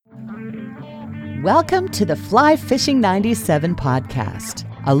Welcome to the Fly Fishing 97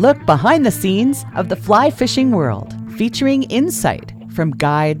 podcast, a look behind the scenes of the fly fishing world, featuring insight from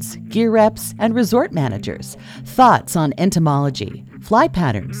guides, gear reps, and resort managers, thoughts on entomology, fly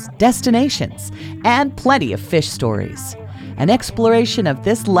patterns, destinations, and plenty of fish stories. An exploration of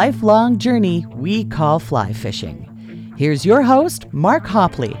this lifelong journey we call fly fishing. Here's your host, Mark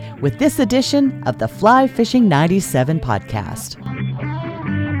Hopley, with this edition of the Fly Fishing 97 podcast.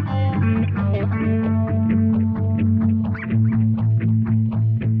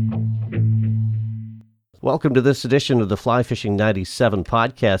 Welcome to this edition of the Fly Fishing 97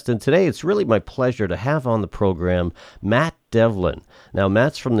 podcast, and today it's really my pleasure to have on the program Matt Devlin. Now,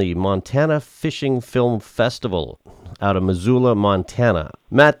 Matt's from the Montana Fishing Film Festival out of Missoula, Montana.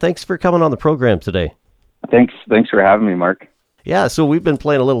 Matt, thanks for coming on the program today. Thanks for having me, Mark. Yeah, so we've been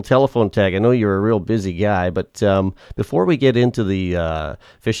playing a little telephone tag. I know you're a real busy guy, but before we get into the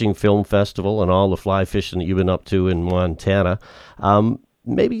Fishing Film Festival and all the fly fishing that you've been up to in Montana,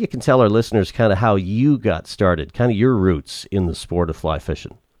 maybe you can tell our listeners kind of how you got started, kind of your roots in the sport of fly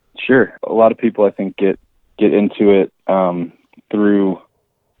fishing. Sure. A lot of people, I think, get into it through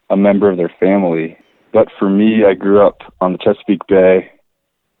a member of their family. But for me, I grew up on the Chesapeake Bay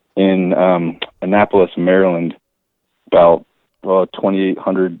in Annapolis, Maryland, about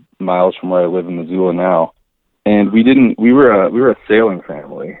 2,800 miles from where I live in Missoula now. And we were a sailing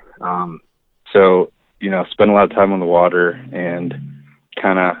family. So, spent a lot of time on the water and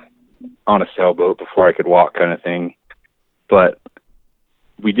kind of on a sailboat before I could walk, kind of thing. But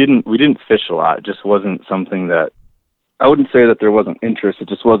we didn't fish a lot. It just wasn't something that, I wouldn't say that there wasn't interest. It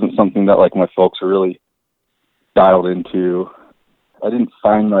just wasn't something that like my folks were really dialed into. I didn't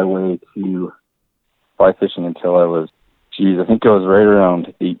find my way to fly fishing until I was, I think I was right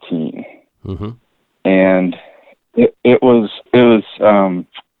around 18. Mm-hmm. And it was in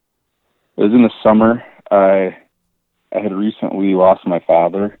the summer. I had recently lost my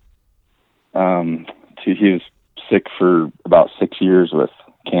father. He was sick for about 6 years with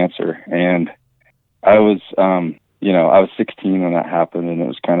cancer, and I was, I was 16 when that happened, and it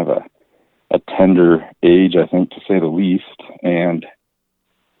was kind of a tender age, I think, to say the least. And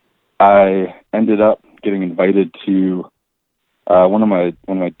I ended up getting invited to one of my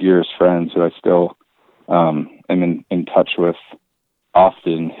dearest friends, who I still am in touch with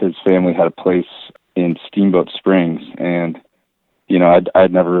often. His family had a place in Steamboat Springs, and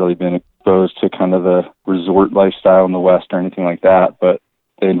I'd never really been exposed to kind of the resort lifestyle in the West or anything like that, but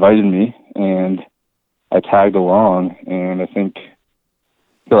they invited me and I tagged along. And I think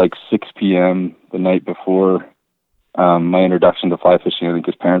at like 6 p.m. the night before my introduction to fly fishing, I think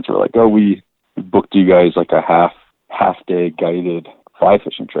his parents were like, "Oh, we booked you guys like a half day guided fly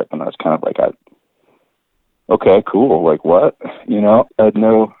fishing trip." And I was kind of like, okay, cool, like what? I had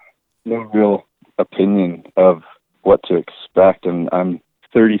no real opinion of what to expect, and I'm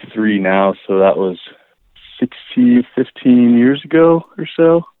 33 now, so that was 15 years ago or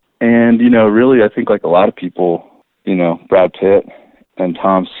so. And really, I think like a lot of people, Brad Pitt and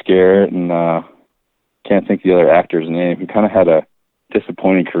Tom Skerritt, and can't think of the other actor's name, who kind of had a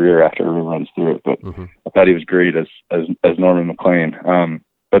disappointing career after everyone runs through it, but Mm-hmm. I thought he was great as Norman McLean.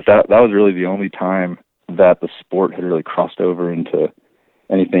 But that was really the only time that the sport had really crossed over into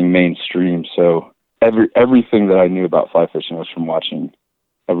anything mainstream. So everything that I knew about fly fishing was from watching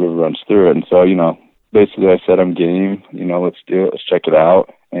A River Runs Through It. And so, basically I said, I'm game, let's do it, let's check it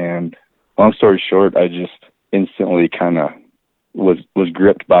out. And long story short, I just instantly kind of was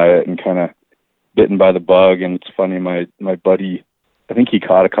gripped by it and kind of bitten by the bug. And it's funny, my buddy, I think he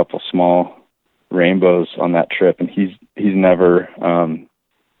caught a couple small rainbows on that trip, and he's never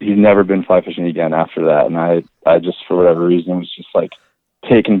been fly fishing again after that. And I just, for whatever reason, was just like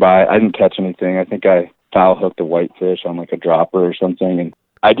taken by. I didn't catch anything. I think I foul hooked a whitefish on like a dropper or something, and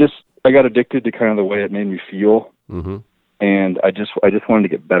I got addicted to kind of the way it made me feel. Mm-hmm. And I just wanted to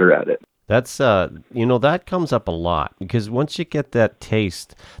get better at it. That's, that comes up a lot, because once you get that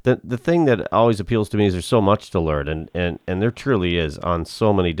taste, the thing that always appeals to me is there's so much to learn, and there truly is on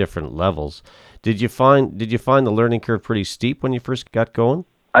so many different levels. Did you find the learning curve pretty steep when you first got going?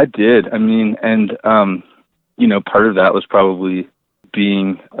 I did. I mean, and, part of that was probably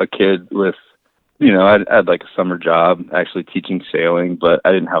being a kid with, I had like a summer job actually teaching sailing, but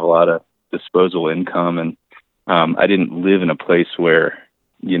I didn't have a lot of disposable income, and I didn't live in a place where,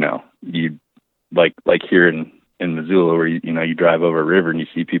 you like here in Missoula, where you drive over a river and you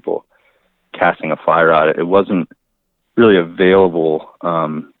see people casting a fly rod. It wasn't really available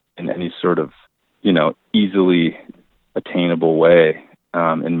in any sort of easily attainable way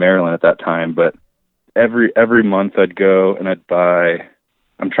in Maryland at that time. But every month I'd go and I'd buy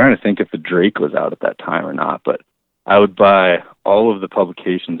I'm trying to think if the Drake was out at that time or not, but I would buy all of the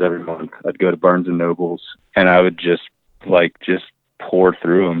publications every month. I'd go to Barnes and Nobles, and I would just pour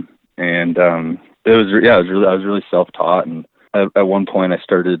through them. And I was really self-taught. And at one point, I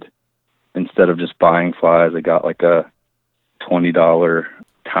started, instead of just buying flies, I got like a $20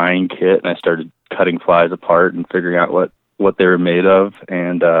 tying kit, and I started cutting flies apart and figuring out what they were made of,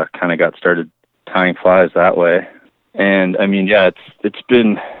 and kind of got started tying flies that way. And I mean, yeah, I've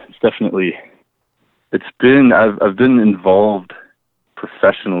been involved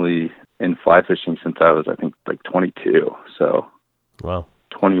professionally in fly fishing since I was, I think, like 22. So, wow,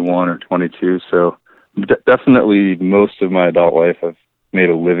 21 or 22. So definitely most of my adult life, I've made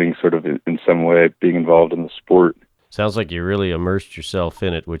a living sort of in some way being involved in the sport. Sounds like you really immersed yourself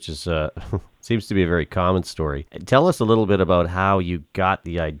in it, which is seems to be a very common story. Tell us a little bit about how you got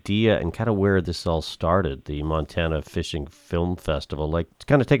the idea and kind of where this all started, the Montana Fishing Film Festival. Like,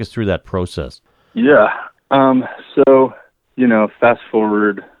 kind of take us through that process. Yeah. So, fast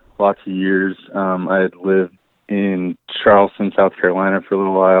forward lots of years. I had lived in Charleston, South Carolina for a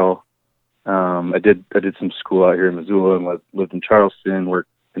little while. I did some school out here in Missoula and lived in Charleston, worked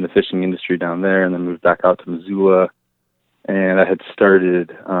in the fishing industry down there, and then moved back out to Missoula. And I had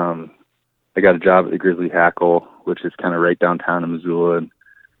started, I got a job at the Grizzly Hackle, which is kind of right downtown in Missoula. And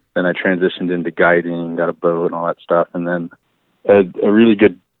then I transitioned into guiding, got a boat and all that stuff. And then a really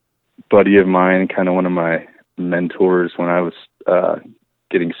good buddy of mine, kind of one of my mentors when I was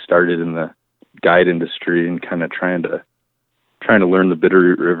getting started in the guide industry and kind of trying to learn the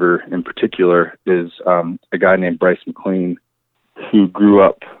Bitterroot River in particular, is a guy named Bryce McLean, who grew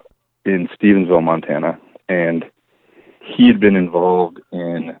up in Stevensville, Montana. And he had been involved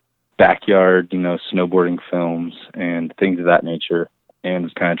in backyard, snowboarding films and things of that nature, and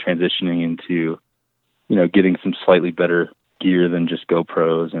was kind of transitioning into, getting some slightly better gear than just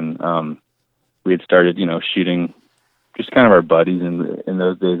GoPros. And we had started, shooting just kind of our buddies. And in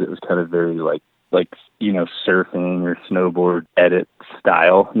those days, it was kind of very like surfing or snowboard edit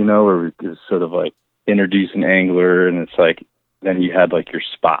style, where we was sort of like introduce an angler, and it's like, then you had like your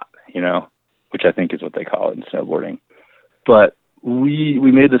spot, which I think is what they call it in snowboarding. But we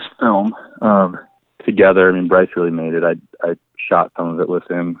made this film together. I mean, Bryce really made it. I shot some of it with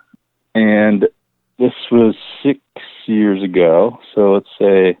him. And this was 6 years ago. So let's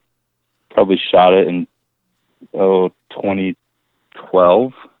say probably shot it in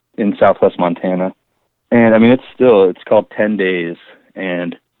 2012 in Southwest Montana. And I mean, it's called 10 Days,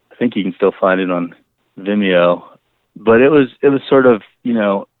 and I think you can still find it on Vimeo. But it was sort of,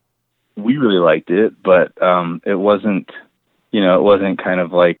 we really liked it, but it wasn't kind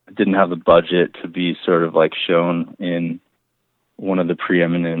of like, didn't have the budget to be sort of like shown in one of the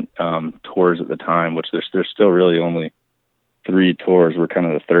preeminent tours at the time, which there's still really only 3 tours. We're kind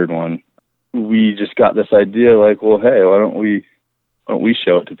of the third one. We just got this idea like, well, hey, why don't we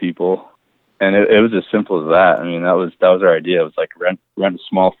show it to people? And it was as simple as that. I mean, that was our idea. It was like rent a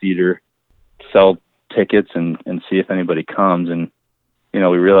small theater, sell tickets, and see if anybody comes. And,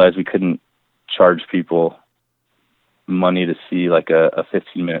 we realized we couldn't charge people money to see like a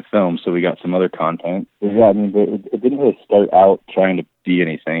 15-minute film, so we got some other content. But yeah, I mean, it didn't really start out trying to be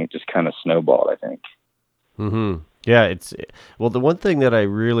anything. It just kind of snowballed, I think. Mm-hmm. Yeah, the one thing that I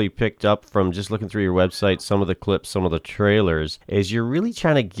really picked up from just looking through your website, some of the clips, some of the trailers, is you're really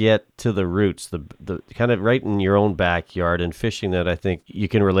trying to get to the roots, the kind of right in your own backyard, and fishing that I think you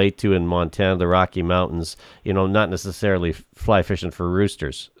can relate to in Montana, the Rocky Mountains, not necessarily fly fishing for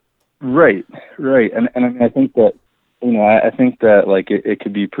roosters. Right. And I mean, I think that, I think that like it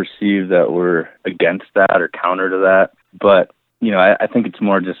could be perceived that we're against that or counter to that. But, I think it's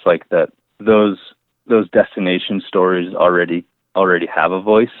more just like that those destination stories already have a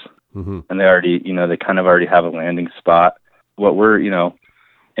voice, mm-hmm. and they already, they kind of already have a landing spot. What we're,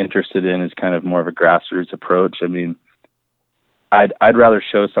 interested in is kind of more of a grassroots approach. I mean, I'd rather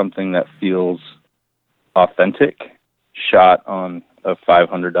show something that feels authentic, shot on a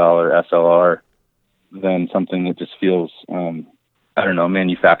 $500 SLR, than something that just feels,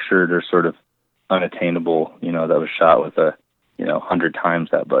 manufactured or sort of unattainable, that was shot with 100 times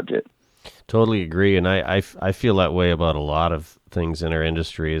that budget. Totally agree, and I feel that way about a lot of things in our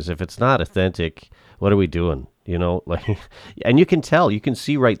industry. Is if it's not authentic, what are we doing? And you can tell, you can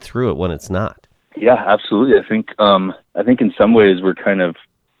see right through it when it's not. Yeah, absolutely. I think in some ways we're kind of,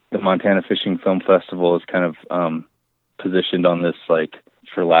 the Montana Fishing Film Festival is kind of positioned on this, like,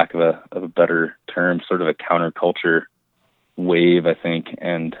 for lack of a better term, sort of a counterculture wave, I think.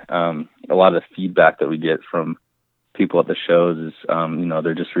 And a lot of the feedback that we get from people at the shows is,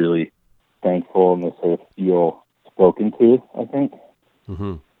 they're just really thankful and they sort of feel spoken to, I think.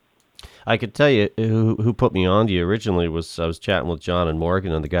 Hmm. I could tell you who put me on to you originally was I was chatting with John and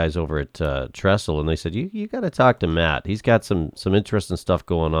Morgan and the guys over at Trestle, and they said you got to talk to Matt. He's got some interesting stuff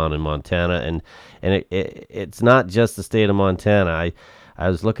going on in Montana, and it's not just the state of Montana. I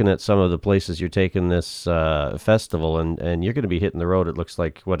was looking at some of the places you're taking this festival, and you're going to be hitting the road. It looks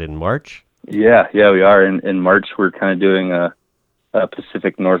like what, in March? Yeah, we are. In March, we're kind of doing a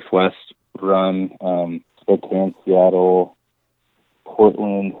Pacific Northwest run, Spokane, Seattle,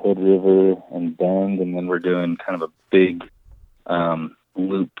 Portland, Hood River, and Bend, and then we're doing kind of a big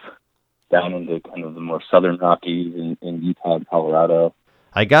loop down into kind of the more southern Rockies in Utah and Colorado.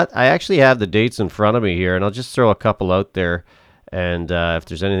 I actually have the dates in front of me here, and I'll just throw a couple out there. And if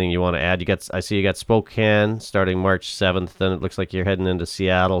there's anything you want to add, I see you got Spokane starting March 7th. Then it looks like you're heading into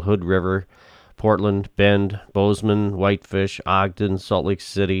Seattle, Hood River, Portland, Bend, Bozeman, Whitefish, Ogden, Salt Lake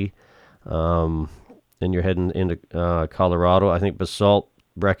City. Then you're heading into Colorado. I think Basalt,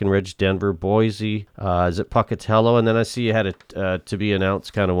 Breckenridge, Denver, Boise. Is it Pocatello? And then I see you had a to be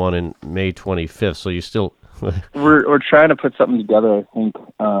announced kind of one in May 25th. So you still we're trying to put something together.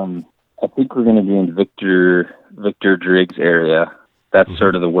 I think we're going to be in Victor Driggs area. That's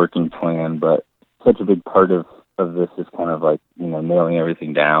sort of the working plan. But such a big part of this is kind of like nailing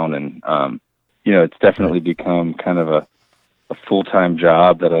everything down, and it's definitely become kind of a full-time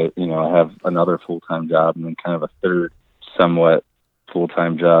job that I have another full-time job and then kind of a third somewhat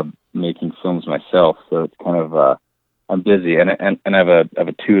full-time job making films myself. So it's kind of, I'm busy and I have a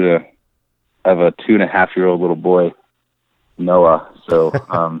 2.5-year-old little boy, Noah. So,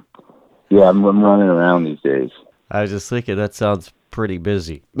 yeah, I'm running around these days. I was just thinking that sounds pretty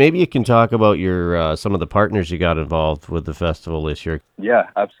busy. Maybe you can talk about your some of the partners you got involved with the festival this year. Yeah,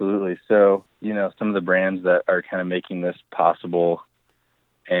 absolutely. So, some of the brands that are kind of making this possible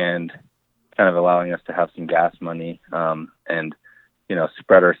and kind of allowing us to have some gas money and,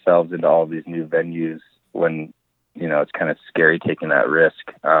 spread ourselves into all of these new venues when, it's kind of scary taking that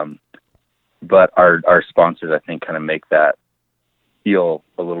risk. But our sponsors, I think, kind of make that feel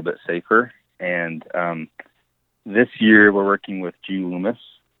a little bit safer. And this year we're working with G. Loomis,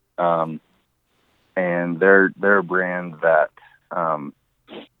 and they're a brand that,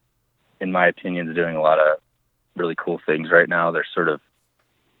 in my opinion, is doing a lot of really cool things right now. They're sort of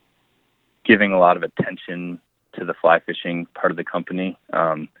giving a lot of attention to the fly fishing part of the company.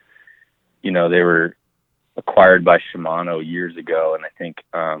 They were acquired by Shimano years ago, and I think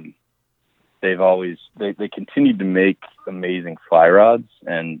they continued to make amazing fly rods.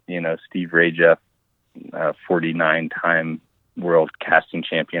 And Steve Rajeff, 49-time world casting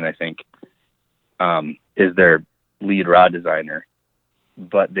champion, I think, is their lead rod designer.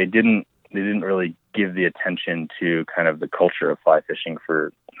 But they didn't really give the attention to kind of the culture of fly fishing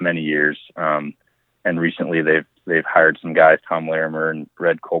for many years. And recently they've hired some guys, Tom Larimer and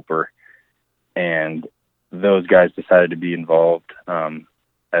Red Culper, and those guys decided to be involved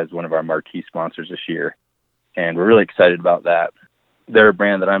as one of our marquee sponsors this year. And we're really excited about that. They're a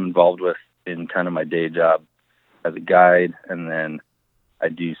brand that I'm involved with in kind of my day job as a guide, and then I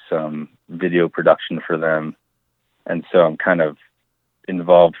do some video production for them. And so I'm kind of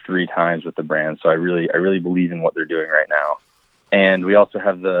involved 3 times with the brand. So I really believe in what they're doing right now. And we also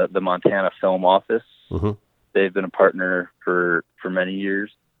have the Montana Film Office. Mm-hmm. They've been a partner for many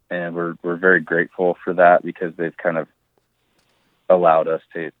years, and we're very grateful for that because they've kind of allowed us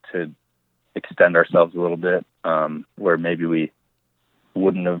to extend ourselves a little bit, where maybe we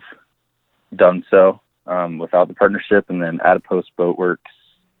wouldn't have done so without the partnership. And then Adipose Boatworks,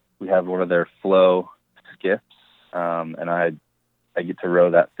 we have one of their Flow skiffs, and I get to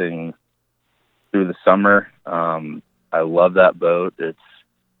row that thing through the summer. I love that boat. It's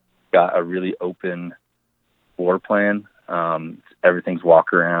got a really open floor plan. Everything's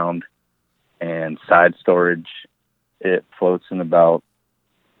walk around and side storage. It floats in about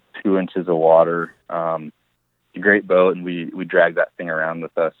 2 inches of water. It's a great boat, and we drag that thing around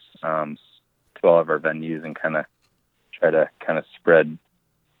with us to all of our venues and kind of try to spread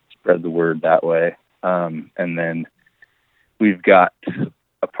the word that way. And then we've got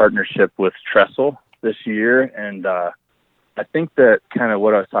a partnership with Trestle this year, and I think that kind of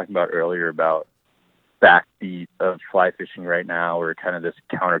what I was talking about earlier about backbeat of fly fishing right now, or kind of this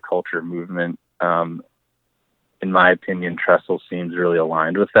counterculture movement, in my opinion, Trestle seems really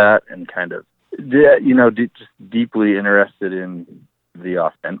aligned with that, and kind of, just deeply interested in the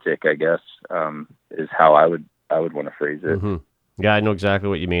authentic, I guess, is how I would want to phrase it. Mm-hmm. Yeah, I know exactly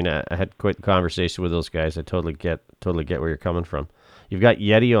what you mean. I had quite a conversation with those guys. I totally get where you're coming from. You've got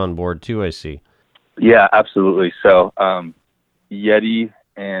Yeti on board too, I see. Yeah, absolutely. So Yeti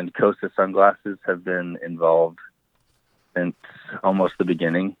and Costa Sunglasses have been involved since almost the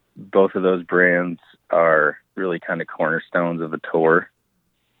beginning. Both of those brands are really kind of cornerstones of the tour.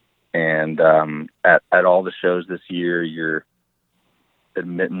 And at all the shows this year, your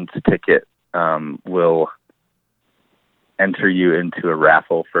admittance ticket will enter you into a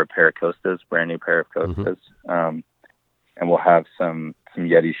raffle for a pair of Costas, brand new pair of Costas. And we'll have some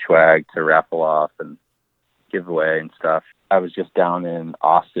Yeti swag to raffle off and give away and stuff. I was just down in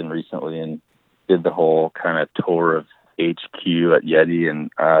Austin recently and did the whole kind of tour of HQ at Yeti, and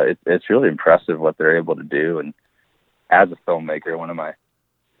it's really impressive what they're able to do. And as a filmmaker, one of my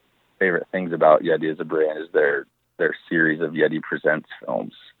favorite things about Yeti as a brand is their series of Yeti Presents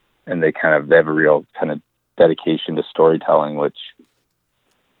films, and they have a real kind of dedication to storytelling, which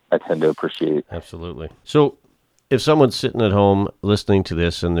I tend to appreciate. Absolutely. So if someone's sitting at home listening to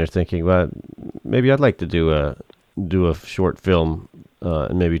this and they're thinking, well, maybe I'd like to do a short film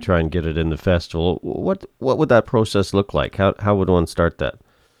and maybe try and get it in the festival, what would that process look like? How would one start that?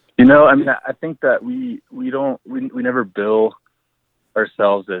 I think that we never bill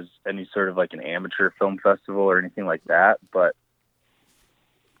ourselves as any sort of like an amateur film festival or anything like that, but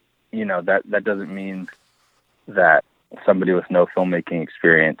that doesn't mean that somebody with no filmmaking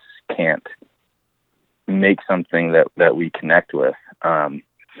experience can't make something that we connect with. And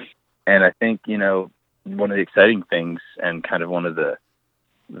I think, one of the exciting things and kind of one of the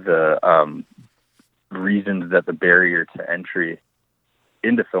reasons that the barrier to entry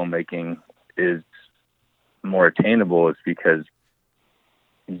into filmmaking is more attainable is because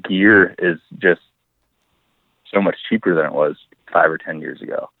gear is just so much cheaper than it was 5 or 10 years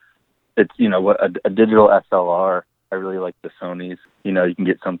ago. It's, a digital SLR. I really like the Sonys. You can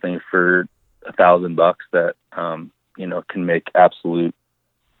get something for $1,000 that, can make absolute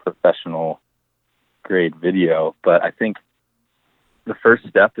professional grade video. But I think the first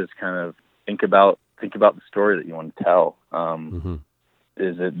step is kind of think about the story that you want to tell.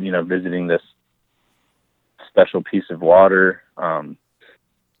 Is it, visiting this special piece of water?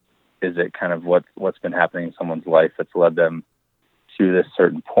 Is it kind of what's been happening in someone's life that's led them to this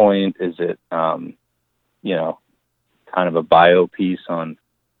certain point? Is it, kind of a bio piece on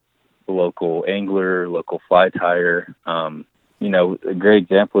the local angler, local fly tire? A great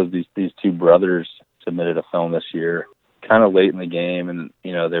example is these two brothers submitted a film this year, kind of late in the game, and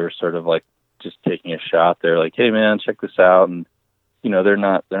they were sort of like just taking a shot. They're like, "Hey man, check this out," and they're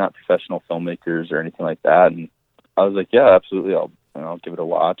not professional filmmakers or anything like that. And I was like, "Yeah, absolutely, I'll give it a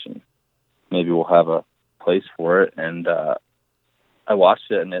watch, and maybe we'll have a place for it." And I watched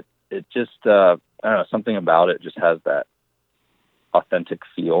it, and it just I don't know, something about it just has that authentic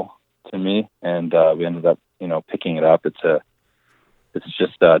feel to me. And we ended up picking it up. It's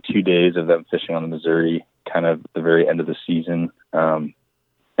just 2 days of them fishing on the Missouri, kind of the very end of the season. And,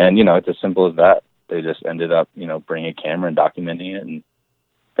 it's as simple as that. They just ended up, bringing a camera and documenting it, and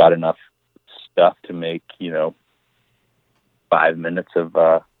got enough stuff to make, 5 minutes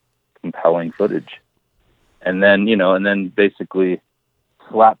of compelling footage. And then, basically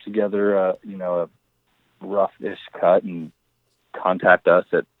slap together a rough-ish cut and contact us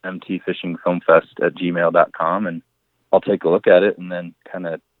at mtfishingfilmfest@gmail.com, and I'll take a look at it, and then kind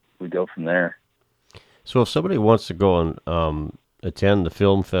of we go from there. So if somebody wants to go and attend the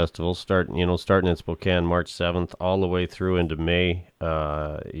film festival, starting in Spokane March 7th all the way through into May,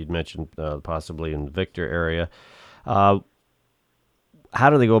 you'd mentioned possibly in the Victor area, how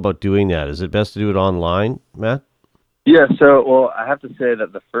do they go about doing that? Is it best to do it online, Matt? Yeah, so I have to say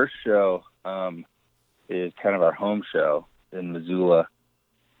that the first show is kind of our home show in Missoula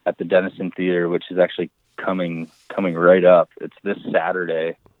at the Denison Theater, which is actually coming right up. It's this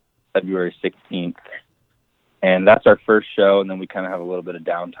Saturday, February 16th. And that's our first show, and then we kind of have a little bit of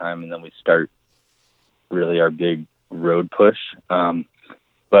downtime, and then we start really our big road push.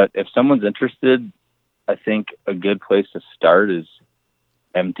 But if someone's interested, I think a good place to start is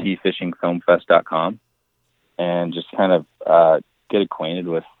mtfishingfilmfest.com, and just kind of get acquainted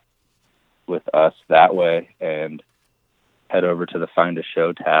with us that way, and head over to the Find a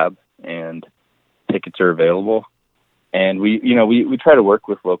Show tab, and tickets are available. And we try to work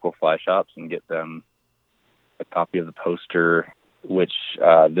with local fly shops and get them a copy of the poster, which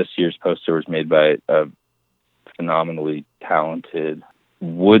this year's poster was made by a phenomenally talented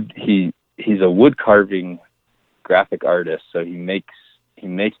he's a wood carving graphic artist. So he makes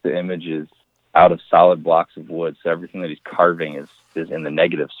the images out of solid blocks of wood. So everything that he's carving is in the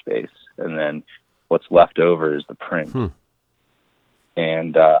negative space, and then what's left over is the print.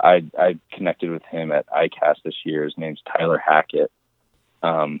 And I connected with him at ICAST this year. His name's Tyler Hackett,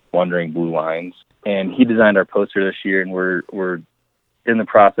 Wandering Blue Lines. And he designed our poster this year, and we're in the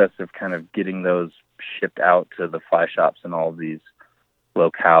process of kind of getting those shipped out to the fly shops in all of these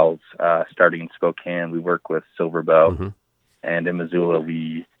locales. Starting in Spokane, we work with Silverbow, Mm-hmm. and in Missoula,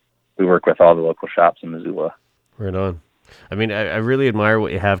 we work with all the local shops in Missoula. Right on. I mean, I really admire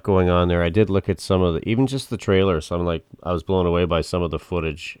what you have going on there. I did look at some of the, even just the trailers. I was blown away by some of the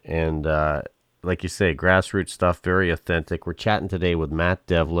footage. And like you say, grassroots stuff, very authentic. We're chatting today with Matt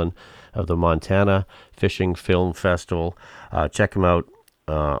Devlin of the Montana Fishing Film Festival. Check him out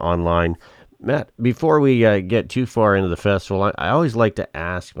online. Matt, before we get too far into the festival, I always like to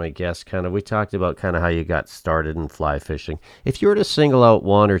ask my guests we talked about how you got started in fly fishing. If you were to single out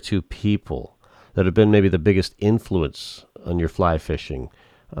one or two people that have been maybe the biggest influence on your fly fishing,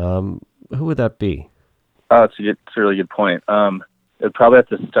 who would that be? Oh, it's a really good point. I'd probably have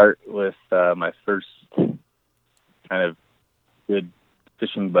to start with my first kind of good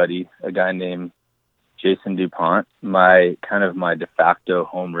fishing buddy, a guy named Jason DuPont. My de facto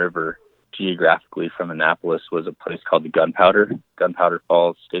home river geographically from Annapolis was a place called the Gunpowder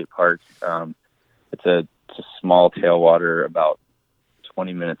Falls State Park. It's a small tailwater about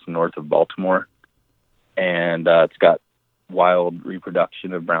 20 minutes north of Baltimore. And it's got wild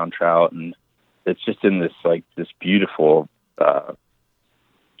reproduction of brown trout, and it's just in this beautiful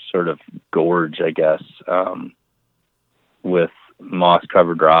sort of gorge, I guess, with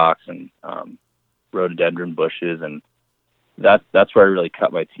moss-covered rocks and rhododendron bushes, and that's where I really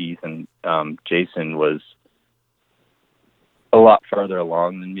cut my teeth. And Jason was a lot farther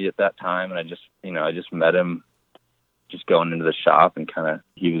along than me at that time, and I just met him just going into the shop, and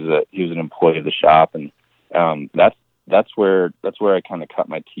he was an employee of the shop, and that's where I kind of cut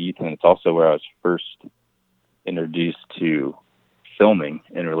my teeth, and it's also where I was first introduced to filming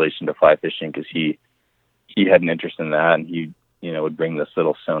in relation to fly fishing, because he had an interest in that, and he would bring this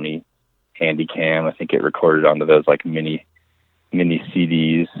little Sony Handycam. I think it recorded onto those mini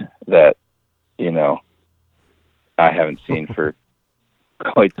CDs that I haven't seen for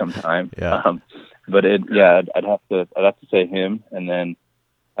quite some time. Yeah. But I'd have to say him, and then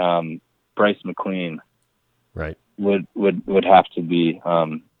Bryce McQueen. Right. Would have to be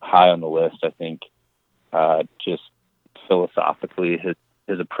high on the list. I think just philosophically,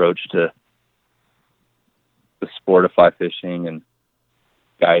 his approach to the sport of fly fishing and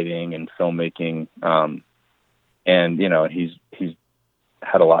guiding and filmmaking, and he's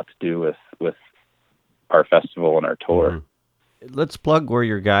had a lot to do with our festival and our tour. Mm-hmm. Let's plug where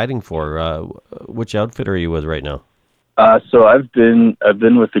you're guiding for. Which outfit are you with right now? So I've been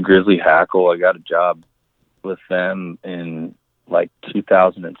with the Grizzly Hackle. I got a job with them in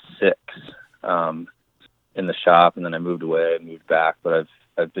 2006 in the shop, and then I moved away. I moved back, but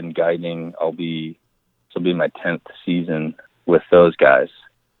I've been guiding. This will be my 10th season with those guys.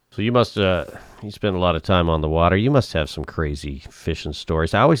 So you must you spend a lot of time on the water. You must have some crazy fishing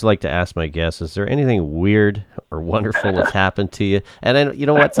stories. I always like to ask my guests, is there anything weird or wonderful that's happened to you? And you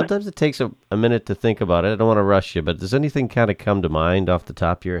know what? Sometimes it takes a minute to think about it. I don't want to rush you, but does anything kind of come to mind off the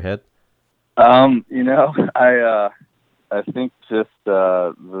top of your head? I think just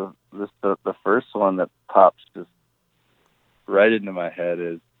the first one that pops just right into my head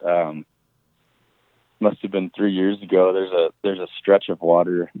is must have been 3 years ago. There's a stretch of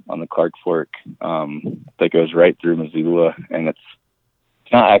water on the Clark Fork that goes right through Missoula, and it's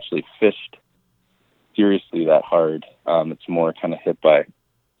not actually fished seriously that hard. It's more kind of hit by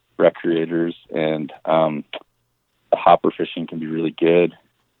recreators, and the hopper fishing can be really good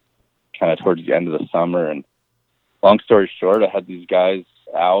kind of towards the end of the summer. And long story short, I had these guys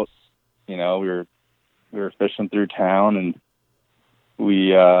out, we were fishing through town, and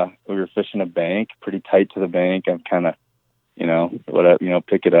we were fishing a bank pretty tight to the bank. I'm kind of,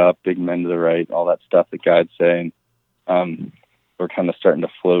 pick it up, big men to the right, all that stuff that guides say. And we're kind of starting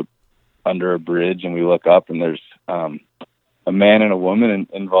to float under a bridge, and we look up, and there's a man and a woman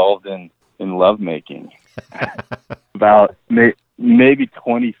involved in lovemaking about maybe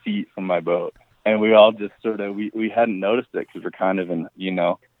 20 feet from my boat. And we all just we hadn't noticed it because we're kind of in,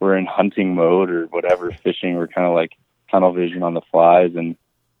 we're in hunting mode or whatever, fishing. We're kind of like tunnel vision on the flies. And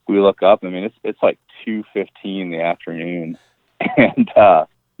we look up, it's 2:15 in the afternoon. And,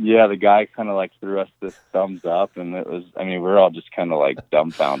 the guy kind of threw us this thumbs up, and it was, we're all just kind of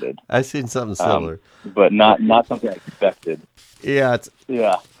dumbfounded. I've seen something similar. But not something I expected. Yeah.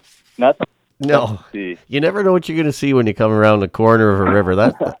 Not something. No, you never know what you're going to see when you come around the corner of a river.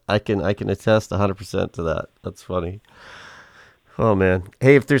 That I can attest 100% to that. That's funny. Oh man,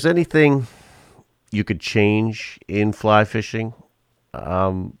 hey, if there's anything you could change in fly fishing,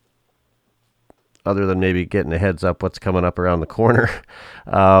 other than maybe getting a heads up what's coming up around the corner,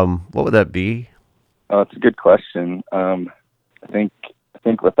 what would that be? Oh, it's a good question. I think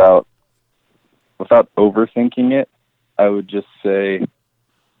without without overthinking it, I would say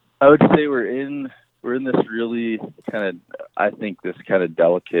we're in this really kind of, I think, this kind of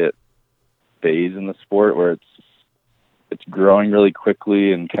delicate phase in the sport where it's growing really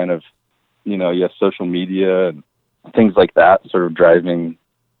quickly, and kind of, you have social media and things like that sort of driving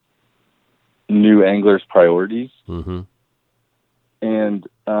new anglers' priorities. Mm-hmm. And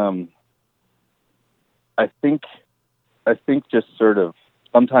I think just sort of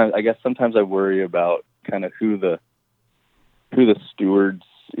sometimes I worry about kind of who the stewards,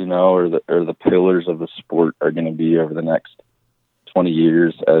 or the pillars of the sport are going to be over the next 20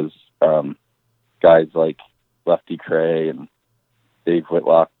 years, as guys like Lefty Kreh and Dave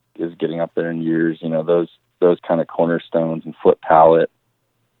Whitlock is getting up there in years. Those kind of cornerstones, and Flip Pallett.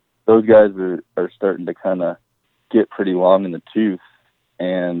 Those guys are starting to kind of get pretty long in the tooth,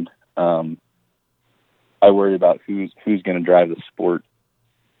 and I worry about who's going to drive the sport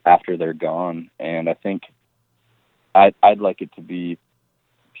after they're gone. And I think I'd like it to be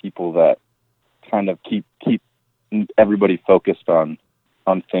people that kind of keep everybody focused on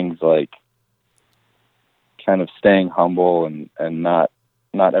things like kind of staying humble, and not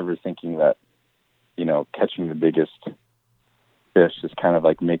ever thinking that, catching the biggest fish is kind of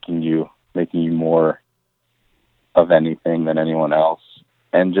like making you more of anything than anyone else,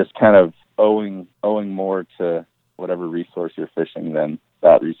 and just kind of owing more to whatever resource you're fishing than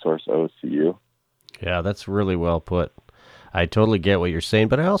that resource owes to you. Yeah, that's really well put. I totally get what you're saying,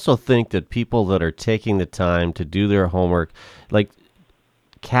 but I also think that people that are taking the time to do their homework, like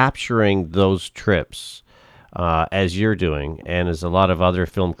capturing those trips, as you're doing, and as a lot of other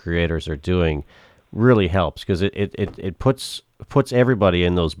film creators are doing, really helps, because it puts everybody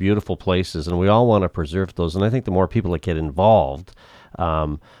in those beautiful places, and we all want to preserve those. And I think the more people that get involved,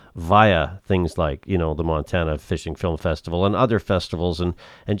 via things like, the Montana Fishing Film Festival and other festivals, and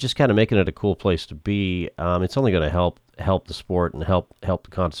just kind of making it a cool place to be, it's only going to help the sport and help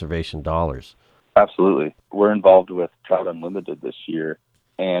the conservation dollars. Absolutely. We're involved with Trout Unlimited this year,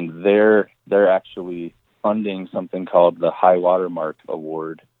 and they're actually funding something called the High Watermark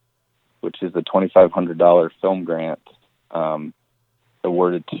Award, which is a $2,500 film grant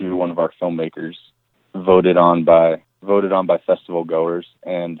awarded to one of our filmmakers, voted on by festival goers.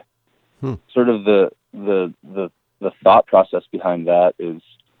 And sort of the thought process behind that is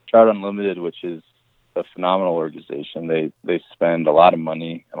Trout Unlimited, which is a phenomenal organization. They spend a lot of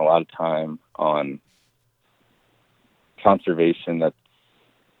money and a lot of time on conservation that's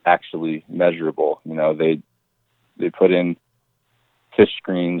actually measurable. They put in fish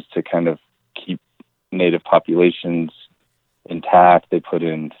screens to kind of keep native populations intact. They put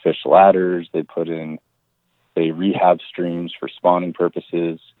in fish ladders. They rehab streams for spawning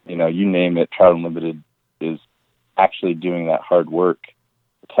purposes. You name it, Trout Unlimited is actually doing that hard work,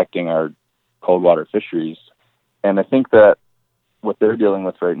 protecting our cold water fisheries. And I think that what they're dealing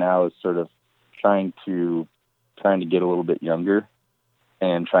with right now is sort of trying to get a little bit younger,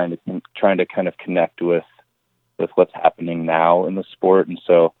 and trying to kind of connect with what's happening now in the sport. And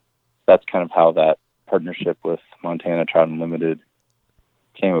so that's kind of how that partnership with Montana Trout Unlimited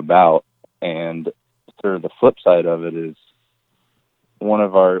came about. And sort of the flip side of it is one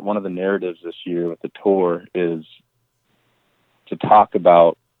of the narratives this year with the tour is to talk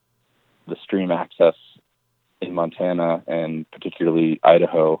about the stream access in Montana, and particularly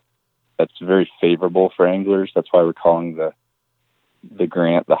Idaho, that's very favorable for anglers. That's why we're calling the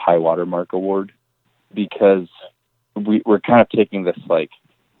grant the High Watermark Award, because we're kind of taking this like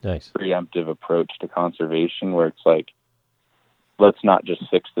nice preemptive approach to conservation, where it's like, let's not just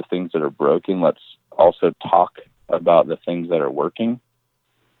fix the things that are broken. Let's also talk about the things that are working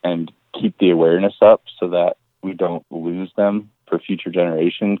and keep the awareness up so that we don't lose them for future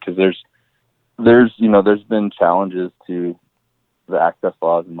generations. Because there's been challenges to the access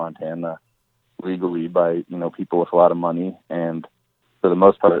laws in Montana legally by, people with a lot of money. And for the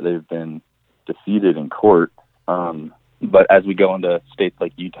most part, they've been defeated in court. But as we go into states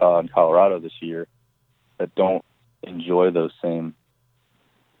like Utah and Colorado this year that don't enjoy those same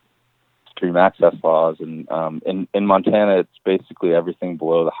stream access laws, and in Montana, it's basically everything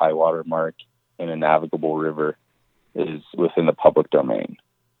below the high water mark in a navigable river is within the public domain,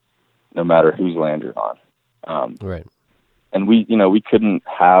 no matter whose land you're on. Right. And we couldn't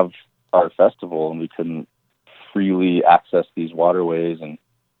have our festival, and we couldn't freely access these waterways and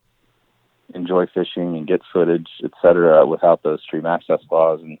enjoy fishing and get footage, etc., without those stream access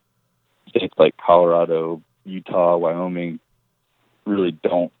laws. And states like Colorado, Utah, Wyoming really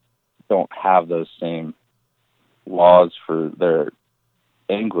don't have those same laws for their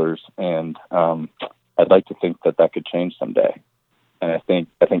anglers. And I'd like to think that could change someday. And I think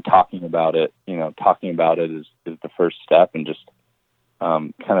talking about it is the first step, and just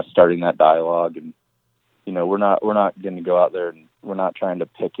kind of starting that dialogue. And we're not going to go out there, and we're not trying to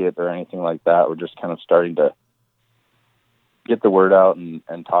picket or anything like that. We're just kind of starting to get the word out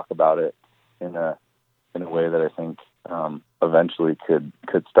and talk about it in a way that I think eventually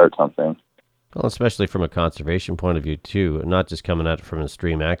could start something. Well, especially from a conservation point of view too, not just coming at it from a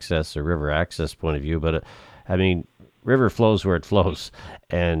stream access or river access point of view, but river flows where it flows,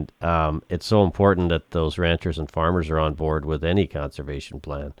 and it's so important that those ranchers and farmers are on board with any conservation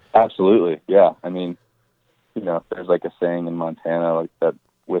plan. Absolutely, yeah. I mean, there's like a saying in Montana, like that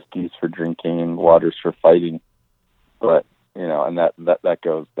whiskey's for drinking and water's for fighting. But, and that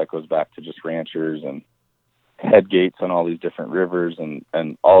goes back to just ranchers and head gates on all these different rivers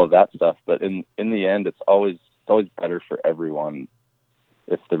and all of that stuff. But in the end, it's always better for everyone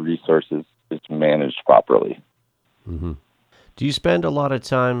if the resource is managed properly. Mm-hmm. Do you spend a lot of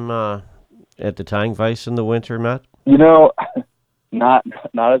time at the tying vise in the winter, Matt? Not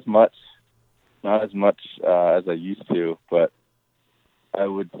as much. Not as much as I used to, but I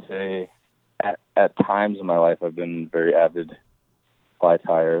would say at times in my life I've been very avid fly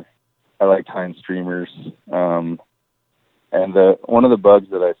tyer. I like tying streamers, and one of the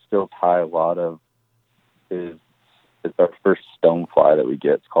bugs that I still tie a lot of is our first stonefly that we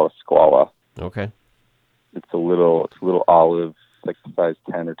get. It's called a squala. Okay. It's a little olive, like size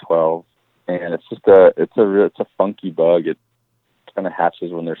 10 or 12, and it's a funky bug. It kind of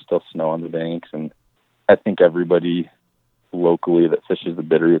hatches when there's still snow on the banks, and I think everybody locally that fishes the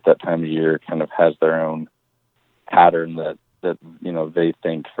Bitterroot at that time of year kind of has their own pattern that they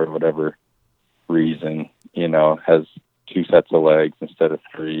think for whatever reason has 2 sets of legs instead of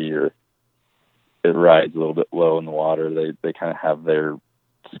 3, or it rides a little bit low in the water. They kind of have their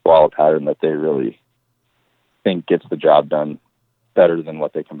squala pattern that they really think gets the job done better than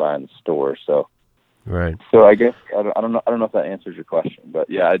what they can buy in the store. So right. So I guess I don't know if that answers your question, but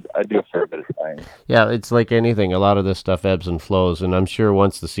yeah, I do a fair bit of tying. Yeah, it's like anything. A lot of this stuff ebbs and flows, and I'm sure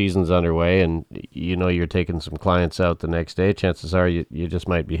once the season's underway and you're taking some clients out the next day, chances are you just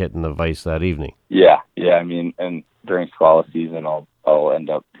might be hitting the vise that evening. Yeah. I mean, and during squala season, I'll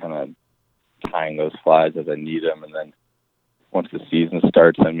end up kind of tying those flies as I need them, and then once the season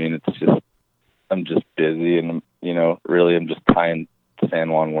starts, I mean, I'm just busy, and really I'm just tying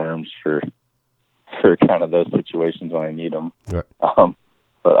San Juan worms for kind of those situations when I need them. Right.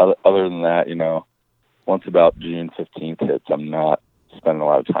 But other than that, once about June 15th hits, I'm not spending a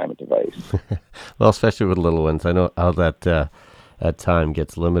lot of time at the vise. Well, especially with little ones. I know how that time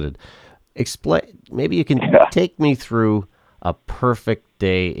gets limited. Maybe you can take me through a perfect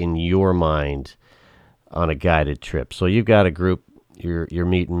day in your mind on a guided trip. So you've got a group, you're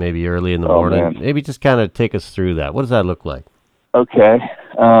meeting maybe early in the morning. Man. Maybe just kind of take us through that. What does that look like? Okay.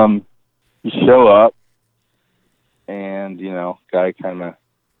 You show up, and guy kind of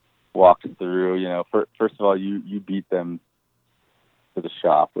walks through. First of all, you beat them to the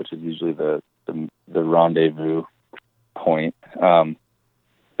shop, which is usually the rendezvous point, because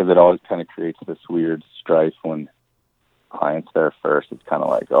it always kind of creates this weird strife when clients there first. It's kind of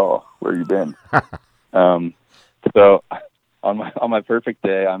like, oh, where you been? So on my perfect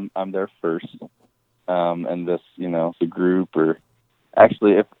day, I'm there first, and this the group, or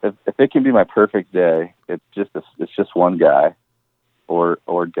actually, if it can be my perfect day, it's just one guy or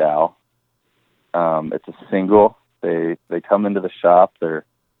gal. It's a single. They come into the shop. They're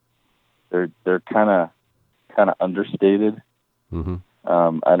kind of understated. Mm-hmm.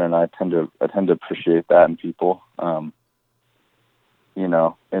 I don't know. I tend to appreciate that in people.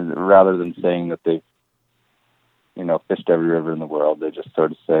 And rather than saying that they've fished every river in the world, they just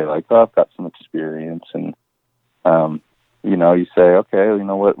sort of say like, "Oh, I've got some experience," and you say, "Okay,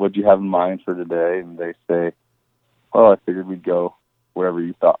 what'd you have in mind for today?" And they say, "Well, I figured we'd go wherever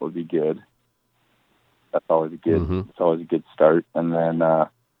you thought would be good." That's always a good. Mm-hmm. It's always a good start. And then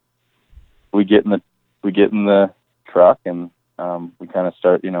we get in the truck, and we kind of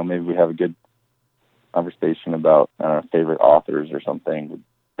start. Maybe we have a good conversation about favorite authors or something.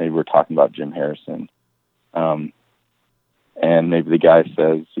 Maybe we're talking about Jim Harrison, and maybe the guy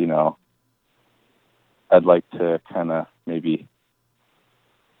says, I'd like to kind of maybe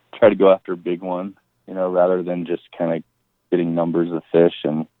try to go after a big one, rather than just kind of getting numbers of fish.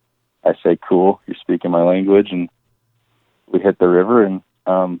 And I say, cool, you're speaking my language, and we hit the river, and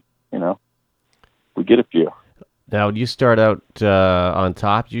we get a few. Now, do you start out on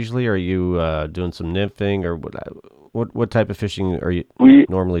top usually, or are you doing some nymphing, or what type of fishing are you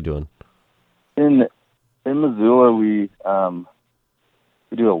normally doing? In Missoula, we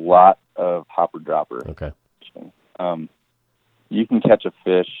do a lot of hopper dropper. Okay. Fishing. you can catch a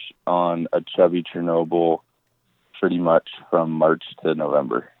fish on a chubby Chernobyl pretty much from March to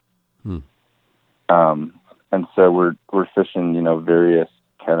November. And so we're fishing, various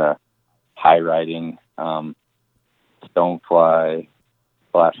kind of high riding stonefly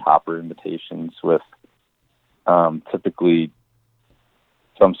 / hopper imitations with typically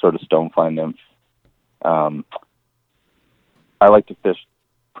some sort of stonefly nymph. I like to fish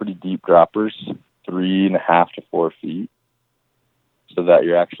pretty deep droppers, 3.5 to 4 feet, so that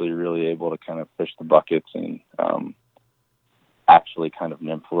you're actually really able to kind of fish the buckets and actually kind of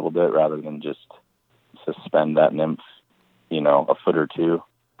nymph a little bit rather than just suspend that nymph, a foot or two.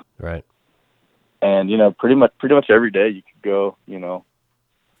 Right. And, pretty much every day you could go,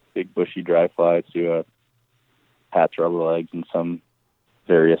 big bushy dry fly to a patch rubber legs in some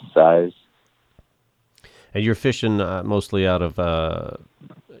various size. And you're fishing mostly out of,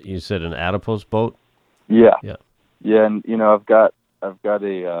 you said an adipose boat? Yeah. Yeah. Yeah, and I've got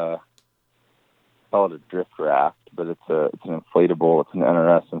a call it a drift raft, but it's an inflatable, it's an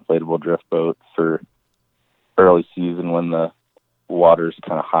NRS inflatable drift boat for early season when the water's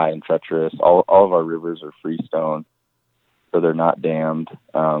kind of high and treacherous. All of our rivers are freestone, so they're not dammed,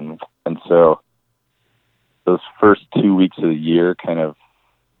 and so those first 2 weeks of the year, kind of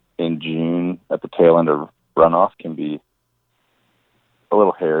in June at the tail end of runoff, can be a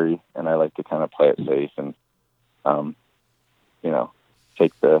little hairy, and I like to kind of play it safe and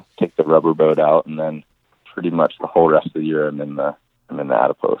take the rubber boat out, and then pretty much the whole rest of the year I'm in the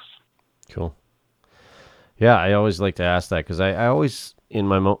adipose. Cool. Yeah, I always like to ask that because I always, in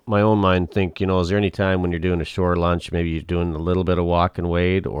my own mind, think, is there any time when you're doing a shore lunch, maybe you're doing a little bit of walk and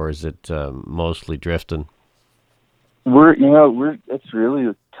wade, or is it mostly drifting? It's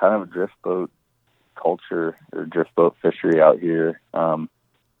really kind of a drift boat culture or drift boat fishery out here.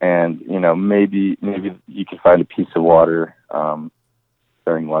 And, maybe you can find a piece of water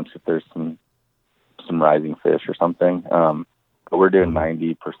during lunch if there's some rising fish or something. But we're doing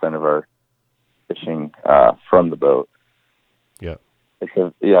 90% of our fishing from the boat. Yeah.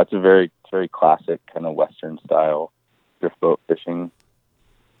 It's a very classic kind of Western style drift boat fishing,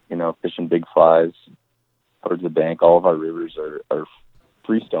 fishing big flies towards the bank. All of our rivers are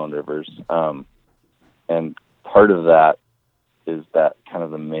freestone rivers. And part of that is that kind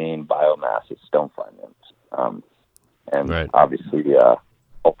of the main biomass is stonefly nymphs. And right. Obviously,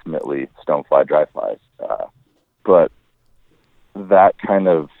 ultimately stonefly dry flies. But that kind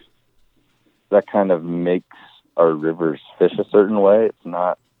of makes our rivers fish a certain way. It's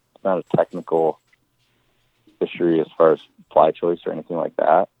not a technical fishery as far as fly choice or anything like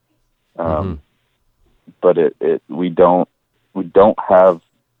that. But we don't have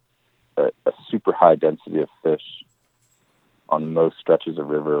a super high density of fish on most stretches of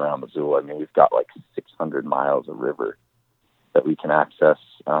river around Missoula. I mean, we've got like 600 miles of river that we can access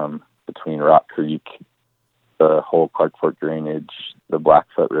between Rock Creek, the whole Clark Fork drainage, the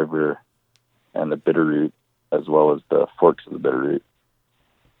Blackfoot River, and the Bitterroot, as well as the forks of the Bitterroot.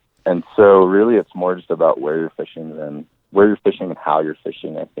 And so really it's more just about where you're fishing and how you're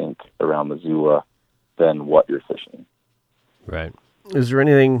fishing, I think, around Missoula than what you're fishing. Right. Is there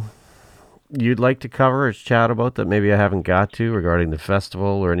anything you'd like to cover or chat about that maybe I haven't got to regarding the festival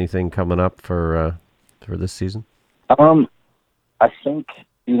or anything coming up for this season? I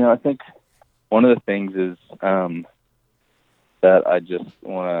think one of the things is that I just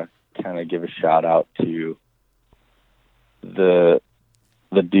want to kind of give a shout out to the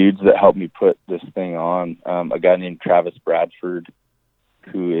dudes that helped me put this thing on. A guy named Travis Bradford,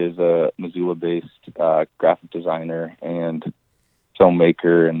 who is a Missoula-based graphic designer and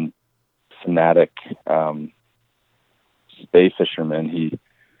filmmaker and fanatic spay fisherman. He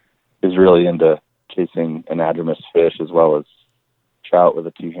is really into chasing anadromous fish as well as trout with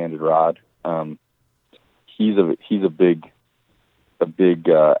a two-handed rod. He's a big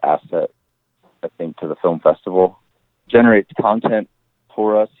asset, I think, to the film festival. Generates content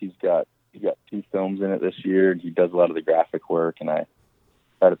for us. He's got 2 films in it this year, and he does a lot of the graphic work, and I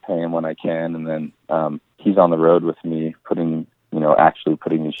try to pay him when I can. And then he's on the road with me, actually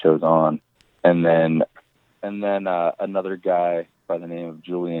putting these shows on. And then another guy by the name of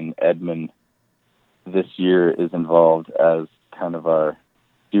Julian Edmond this year is involved as kind of our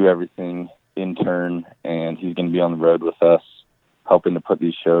do everything intern, and he's going to be on the road with us, helping to put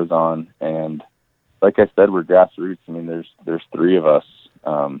these shows on. And like I said, we're grassroots. I mean, there's 3 of us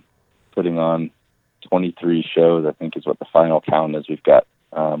putting on 23 shows, I think is what the final count is. We've got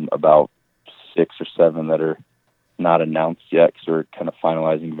about 6 or 7 that are not announced yet because we're kind of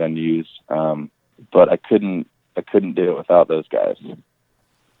finalizing venues. But I couldn't do it without those guys.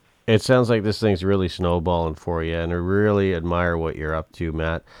 It sounds like this thing's really snowballing for you, and I really admire what you're up to,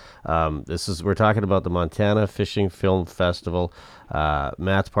 Matt. We're talking about the Montana Fishing Film Festival.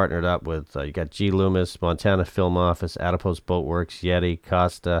 Matt's partnered up with you got G. Loomis, Montana Film Office, Adipose Boat Works, Yeti,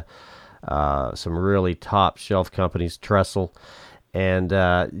 Costa, some really top shelf companies, Trestle, and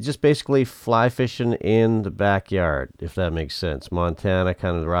just basically fly fishing in the backyard, if that makes sense. Montana,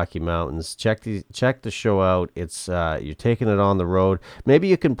 kind of the Rocky Mountains. Check the show out. It's you're taking it on the road. Maybe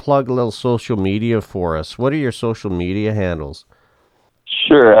you can plug a little social media for us. What are your social media handles?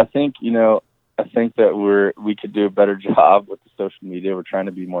 Sure. I think that we could do a better job with the social media. We're trying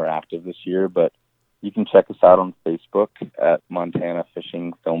to be more active this year, but you can check us out on Facebook at Montana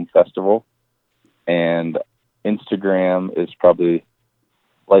Fishing Film Festival, and Instagram is probably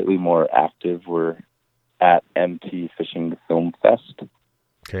slightly more active. We're at MT Fishing Film Fest.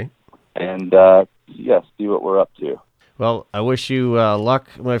 Okay. And see what we're up to. Well, I wish you luck,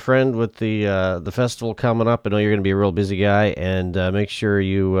 my friend, with the festival coming up. I know you're going to be a real busy guy, and make sure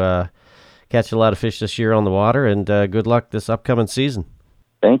you catch a lot of fish this year on the water, and good luck this upcoming season.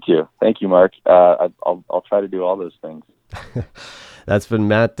 Thank you, Mark. I'll try to do all those things. That's been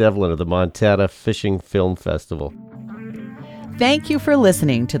Matt Devlin of the Montana Fishing Film Festival. Thank you for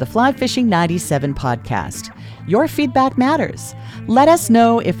listening to the Fly Fishing 97 podcast. Your feedback matters. Let us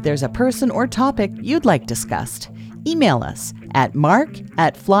know if there's a person or topic you'd like discussed. Email us at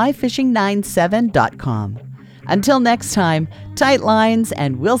mark@flyfishing97.com. Until next time, tight lines,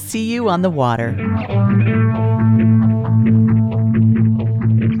 and we'll see you on the water.